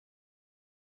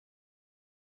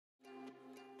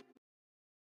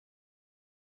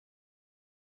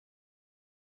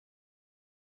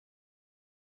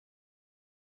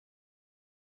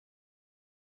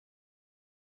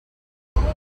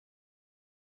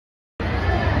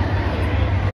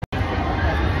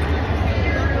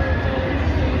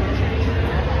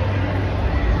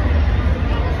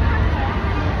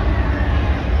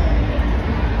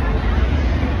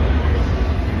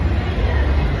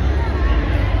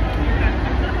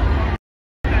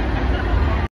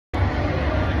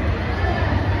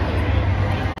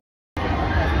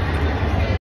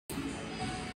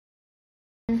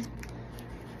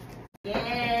I'm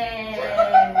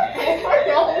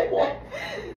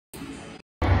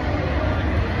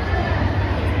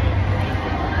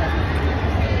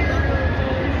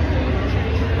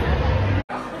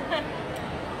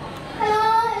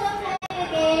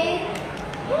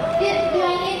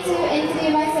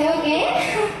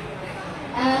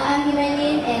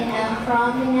Yumanin and I'm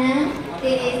from Vietnam.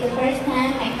 This is the first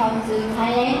time I come to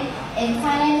Thailand, and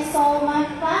Thailand is so much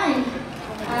fun.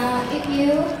 If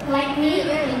you like me, you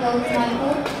can go to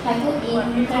my food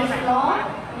in third floor,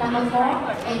 number 4,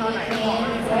 and you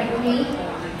can interact with me.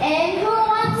 And who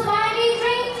wants to buy me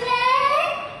drink today?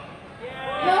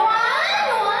 No one?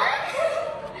 No one?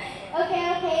 Okay,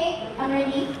 I'm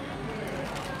ready.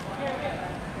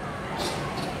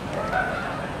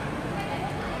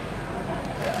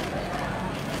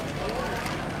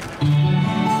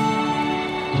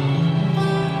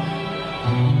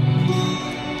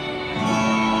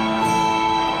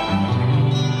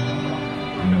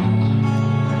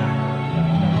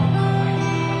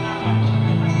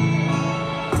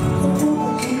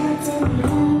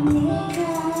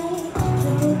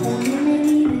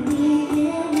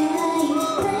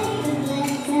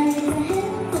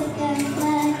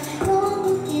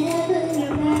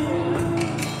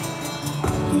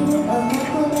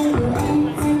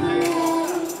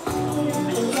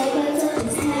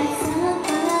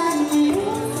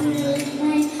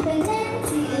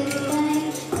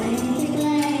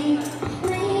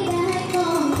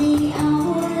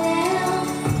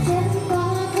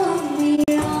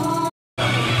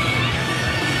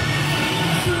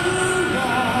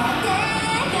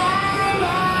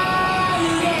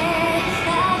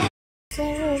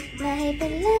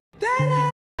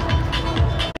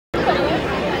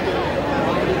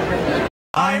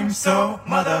 I'm so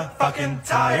motherfucking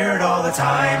tired all the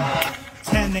time.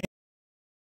 10 a.m.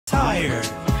 tired,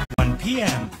 1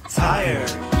 p.m. tired,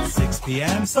 6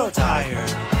 p.m. so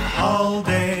tired, all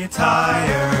day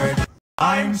tired.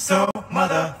 I'm so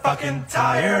motherfucking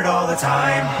tired all the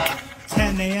time.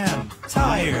 10 a.m.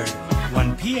 tired,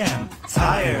 1 p.m.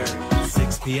 tired,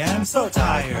 6 p.m. so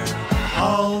tired,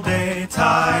 all day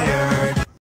tired.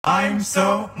 I'm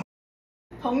so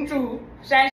彭主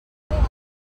山。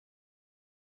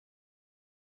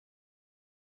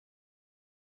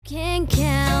Can't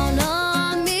count